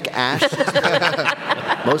volcanic ash.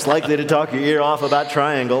 Most likely to talk your ear off about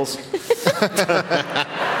triangles.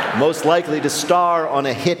 Most likely to star on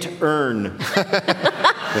a hit urn.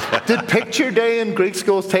 Did picture day in Greek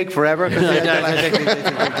schools take forever?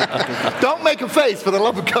 Don't make a face, for the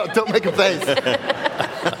love of God, don't make a face.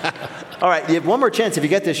 All right, you have one more chance. If you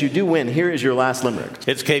get this, you do win. Here is your last limerick.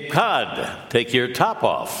 It's Cape Cod. Take your top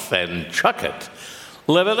off and chuck it.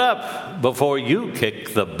 Live it up before you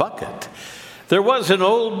kick the bucket. There was an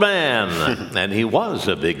old man, and he was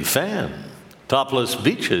a big fan. Topless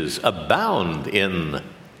beaches abound in...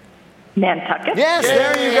 Nantucket. Yes,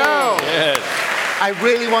 there you go. Yes. I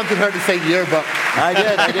really wanted her to say yearbook. I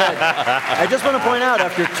did. I just want to point out,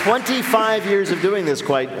 after 25 years of doing this,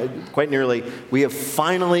 quite nearly, we have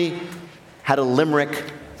finally had a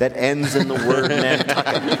limerick that ends in the word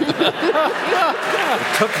Nantucket. It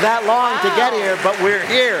took that long to get here, but we're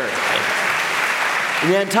here.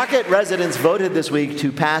 Nantucket residents voted this week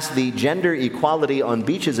to pass the Gender Equality on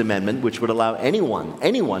Beaches Amendment, which would allow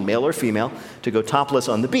anyone, male or female, to go topless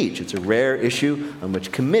on the beach. It's a rare issue on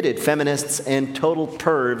which committed feminists and total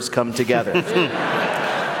pervs come together.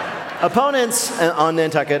 Opponents on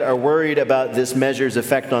Nantucket are worried about this measure's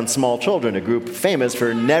effect on small children, a group famous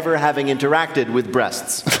for never having interacted with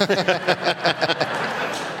breasts.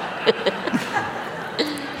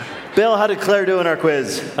 Bill, how did Claire do in our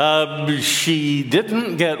quiz? She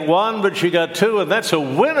didn't get 1, but she got 2, and that's a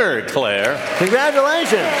winner, Claire.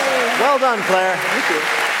 Congratulations. Well done, Claire. Thank you.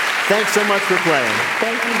 Thanks so much for playing.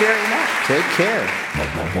 Thank you very much. Take care.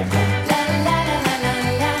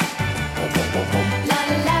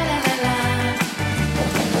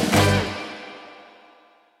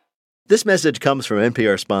 This message comes from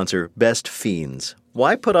NPR sponsor Best Fiends.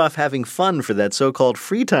 Why put off having fun for that so-called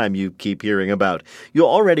free time you keep hearing about? You'll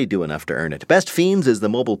already do enough to earn it. Best Fiends is the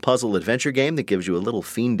mobile puzzle adventure game that gives you a little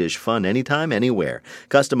fiendish fun anytime, anywhere.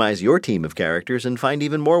 Customize your team of characters and find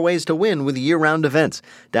even more ways to win with year-round events.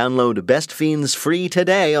 Download Best Fiends free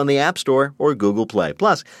today on the App Store or Google Play.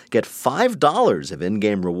 Plus, get $5 of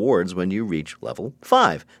in-game rewards when you reach level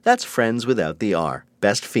 5. That's friends without the R.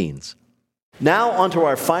 Best Fiends. Now, on to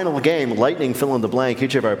our final game, Lightning Fill-in-the-Blank.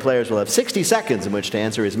 Each of our players will have 60 seconds in which to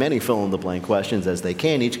answer as many fill-in-the-blank questions as they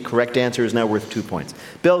can. Each correct answer is now worth 2 points.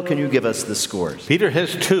 Bill, can you give us the scores? Peter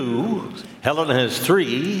has 2, Helen has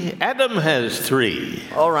 3, Adam has 3.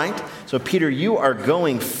 All right. So, Peter, you are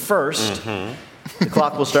going first. The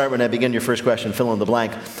clock will start when I begin your first question. Fill in the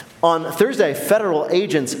blank. On Thursday, federal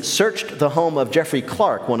agents searched the home of Jeffrey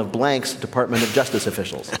Clark, one of blank's Department of Justice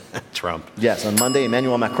officials. Trump. Yes, on Monday,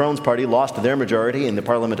 Emmanuel Macron's party lost their majority in the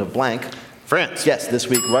parliament of blank. France. Yes, this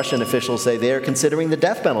week, Russian officials say they are considering the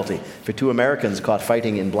death penalty for 2 Americans caught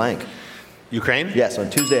fighting in blank. Ukraine. Yes, on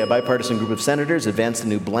Tuesday, a bipartisan group of senators advanced a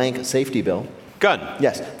new blank safety bill. Gun.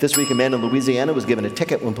 Yes, this week, a man in Louisiana was given a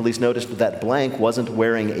ticket when police noticed that blank wasn't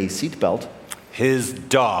wearing a seatbelt. His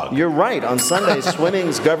dog. You're right. On Sunday,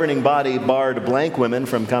 swimming's governing body barred blank women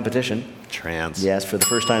from competition. Trans. Yes, for the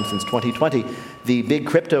first time since 2020, the big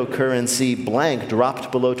cryptocurrency blank dropped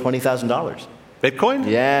below $20,000. Bitcoin?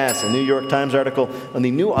 Yes, a New York Times article on the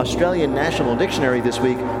New Australian National Dictionary this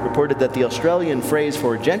week reported that the Australian phrase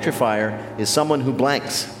for gentrifier is someone who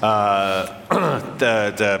blanks. They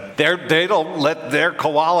don't let their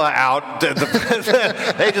koala out.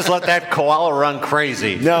 They just let that koala run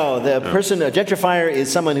crazy. No, a gentrifier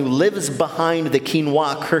is someone who lives behind the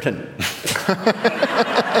quinoa curtain.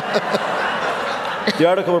 The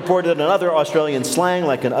article reported another Australian slang,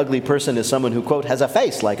 like an ugly person, is someone who, quote, has a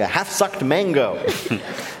face like a half-sucked mango.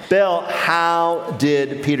 Bill, how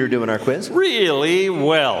did Peter do in our quiz? Really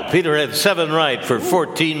well. Peter had 7 right for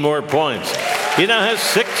 14 more points. He now has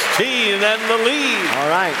 16 and the lead. All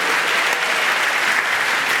right.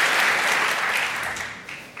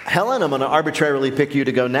 Helen, I'm going to arbitrarily pick you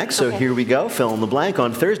to go next, so Here we go. Fill in the blank.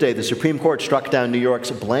 On Thursday, the Supreme Court struck down New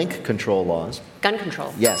York's blank control laws. Gun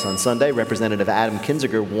control. Yes, on Sunday, Representative Adam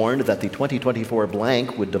Kinzinger warned that the 2024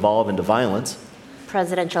 blank would devolve into violence.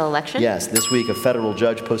 Presidential election? Yes, this week a federal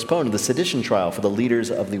judge postponed the sedition trial for the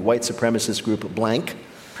leaders of the white supremacist group blank.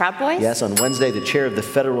 Proud Boys? Yes, on Wednesday, the chair of the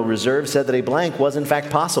Federal Reserve said that a blank was in fact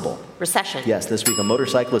possible. Recession. Yes, this week a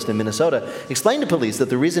motorcyclist in Minnesota explained to police that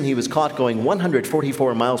the reason he was caught going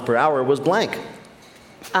 144 miles per hour was blank.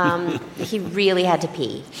 He really had to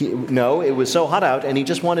pee. No, it was so hot out and he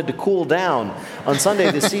just wanted to cool down. On Sunday,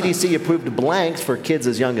 the CDC approved blanks for kids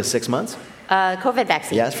as young as 6 months. COVID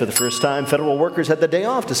vaccine. Yes, for the first time, federal workers had the day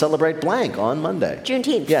off to celebrate blank on Monday.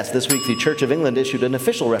 Juneteenth. Yes, this week the Church of England issued an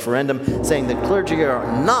official referendum saying that clergy are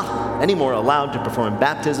not anymore allowed to perform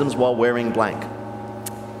baptisms while wearing blank.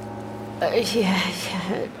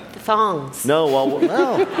 Thongs. No, well,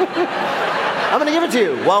 I'm going to give it to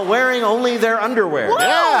you. While wearing only their underwear. Whoa!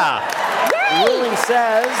 Yeah. The ruling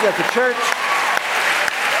says that the church...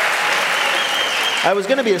 I was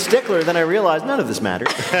going to be a stickler, then I realized none of this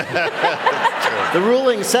matters. The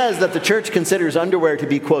ruling says that the church considers underwear to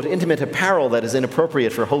be, quote, intimate apparel that is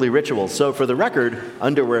inappropriate for holy rituals. So for the record,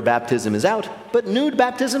 underwear baptism is out, but nude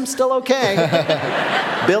baptism still okay.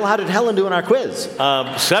 Bill, how did Helen do in our quiz?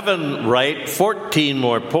 7 right, 14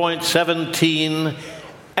 more points, 17,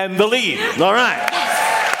 and the lead. All right.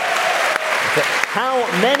 How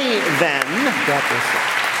many then?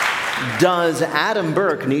 does Adam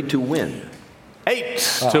Burke need to win? 8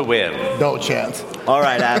 to win. No chance. All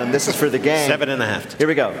right, Adam, this is for the game. 7.5. Here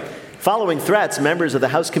we go. Following threats, members of the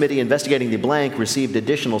House Committee investigating the blank received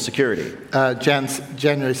additional security.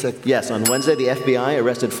 January 6th. Yes, on Wednesday, the FBI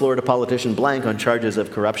arrested Florida politician blank on charges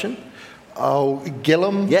of corruption. Oh,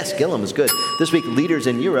 Gillum? Yes, Gillum is good. This week, leaders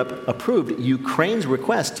in Europe approved Ukraine's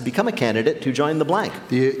request to become a candidate to join the blank.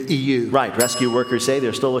 The EU. Right. Rescue workers say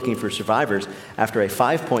they're still looking for survivors after a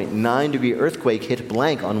 5.9-degree earthquake hit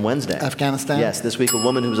blank on Wednesday. Afghanistan? Yes. This week, a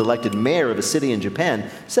woman who was elected mayor of a city in Japan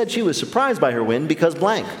said she was surprised by her win because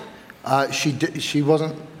blank. She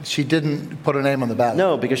didn't put her name on the ballot.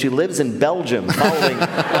 No, because she lives in Belgium following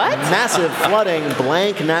massive flooding.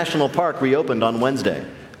 Blank National Park reopened on Wednesday.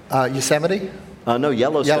 Yosemite? No,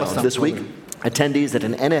 Yellowstone. This week, attendees at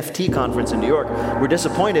an NFT conference in New York were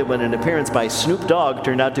disappointed when an appearance by Snoop Dogg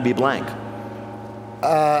turned out to be blank.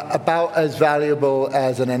 About as valuable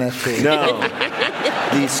as an NFT. No.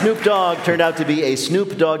 The Snoop Dogg turned out to be a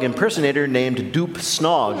Snoop Dogg impersonator named Dupe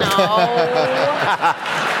Snog. No.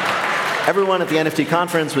 Everyone at the NFT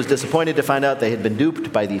conference was disappointed to find out they had been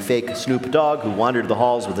duped by the fake Snoop Dogg who wandered the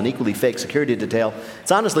halls with an equally fake security detail.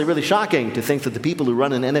 It's honestly really shocking to think that the people who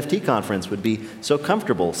run an NFT conference would be so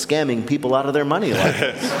comfortable scamming people out of their money like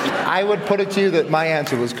this. I would put it to you that my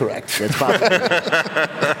answer was correct. It's possible.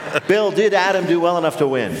 Bill, did Adam do well enough to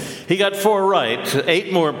win? He got 4 right,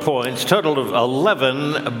 8 more points, total of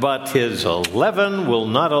 11, but his 11 will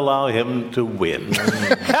not allow him to win.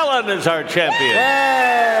 Helen is our champion.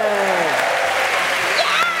 Yay!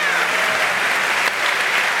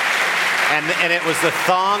 And it was the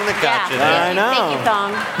thong that got you there. I know.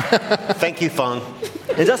 Thank you, Thong. Thank you,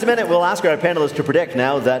 thong. In just a minute, we'll ask our panelists to predict,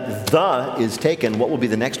 now that the is taken, what will be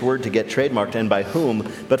the next word to get trademarked and by whom.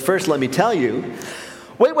 But first, let me tell you,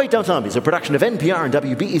 Wait, Wait, Don't Tell Me is a production of NPR and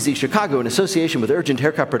WBEZ Chicago in association with Urgent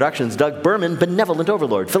Haircut Productions. Doug Berman, Benevolent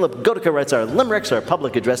Overlord. Philip Gotica writes our limericks. Our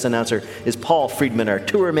public address announcer is Paul Friedman. Our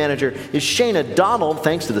tour manager is Shayna Donald.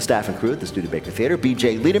 Thanks to the staff and crew at the Studebaker Theater.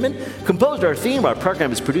 BJ Liederman composed our theme. Our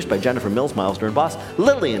program is produced by Jennifer Mills, Miles Dernbos,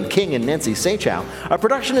 Lillian King, and Nancy Seychow. Our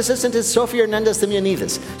production assistant is Sofia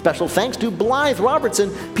Hernandez-Simeonidis. Special thanks to Blythe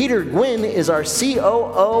Robertson. Peter Gwynn is our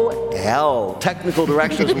COO. Technical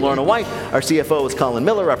direction is Lorna White. Our CFO is Colin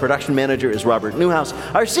Miller. Our production manager is Robert Newhouse.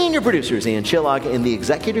 Our senior producer is Ian Chillog. And the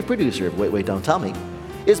executive producer of Wait, Wait, Don't Tell Me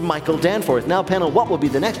is Michael Danforth. Now, panel, what will be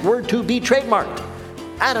the next word to be trademarked?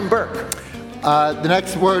 Adam Burke. The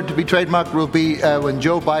next word to be trademarked will be when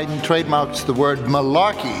Joe Biden trademarks the word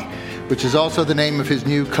malarkey, which is also the name of his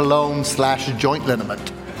new cologne/joint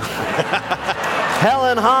liniment.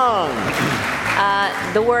 Helen Hong.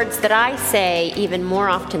 The words that I say even more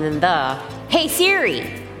often than the, hey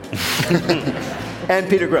Siri. And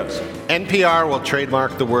Peter Gross. NPR will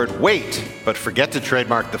trademark the word wait, but forget to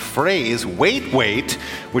trademark the phrase wait, wait,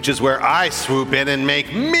 which is where I swoop in and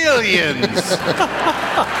make millions.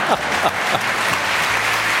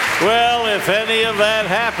 Well, if any of that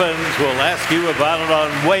happens, we'll ask you about it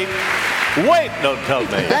on Wait, Wait, Don't Tell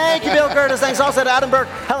Me. Thank you, Bill Curtis. Thanks also to Adam Burke,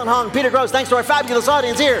 Helen Hong, Peter Gross. Thanks to our fabulous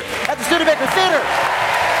audience here at the Studebaker Theater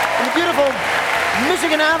in the beautiful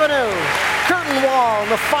Michigan Avenue curtain wall in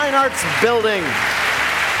the Fine Arts Building.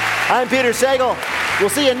 I'm Peter Sagal. We'll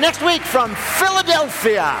see you next week from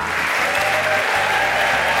Philadelphia.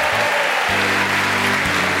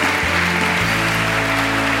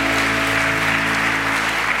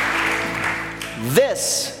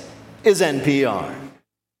 This is NPR.